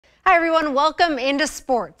Hi everyone, welcome into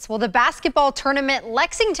sports. Well, the basketball tournament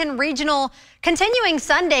Lexington Regional continuing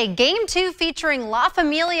Sunday, game 2 featuring La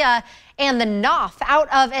Familia and the Knopf out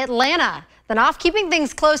of Atlanta. The Knopf keeping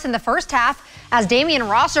things close in the first half as Damian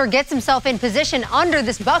Rosser gets himself in position under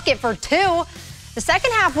this bucket for 2. The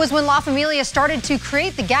second half was when La Familia started to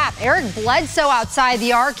create the gap. Eric Bledsoe outside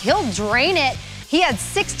the arc, he'll drain it. He had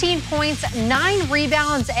 16 points, 9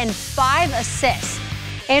 rebounds, and 5 assists.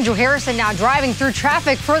 Andrew Harrison now driving through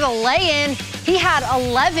traffic for the lay-in. He had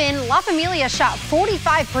 11. La Familia shot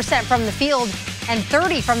 45% from the field and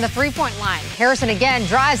 30 from the three-point line. Harrison again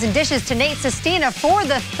drives and dishes to Nate Sestina for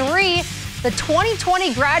the 3. The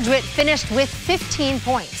 2020 graduate finished with 15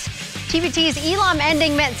 points. TBT's Elam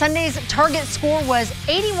ending meant Sunday's target score was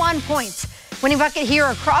 81 points. Winning bucket here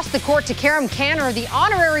across the court to Karam Canner, the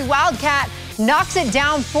honorary Wildcat, knocks it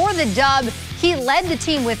down for the dub. He led the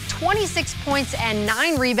team with 26 points and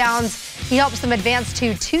 9 rebounds. He helps them advance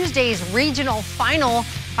to Tuesday's regional final.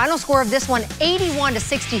 Final score of this one,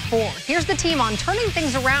 81-64. Here's the team on turning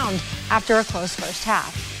things around after a close first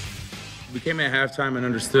half. We came at halftime and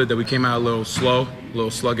understood that we came out a little slow, a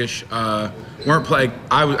little sluggish. Weren't playing.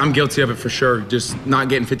 I'm guilty of it for sure. Just not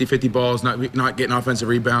getting 50-50 balls, not getting offensive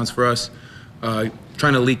rebounds for us.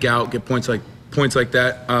 Trying to leak out, get points like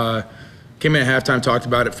that. Came in at halftime, talked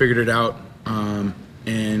about it, figured it out.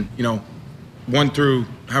 And, you know, 1 through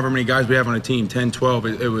however many guys we have on a team, 10, 12,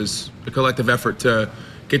 it was a collective effort to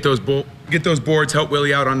get those boards, help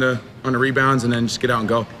Willie out on the rebounds, and then just get out and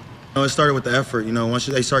go. It started with the effort. You know, once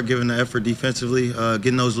they start giving the effort defensively,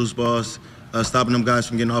 getting those loose balls, stopping them guys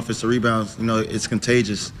from getting offensive rebounds, you know, it's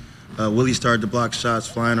contagious. Willie started to block shots,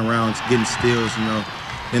 flying around, getting steals, you know.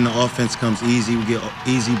 Then the offense comes easy. We get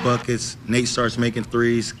easy buckets. Nate starts making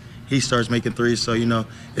threes. He starts making threes. So, you know,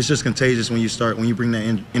 it's just contagious when you bring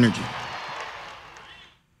that energy.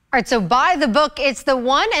 All right, so by the book, it's the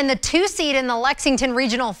 1 and the 2 seed in the Lexington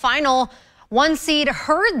Regional Final. 1 seed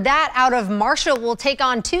Heard That out of Marshall will take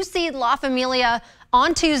on 2 seed La Familia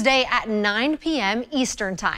on Tuesday at 9 p.m. Eastern Time.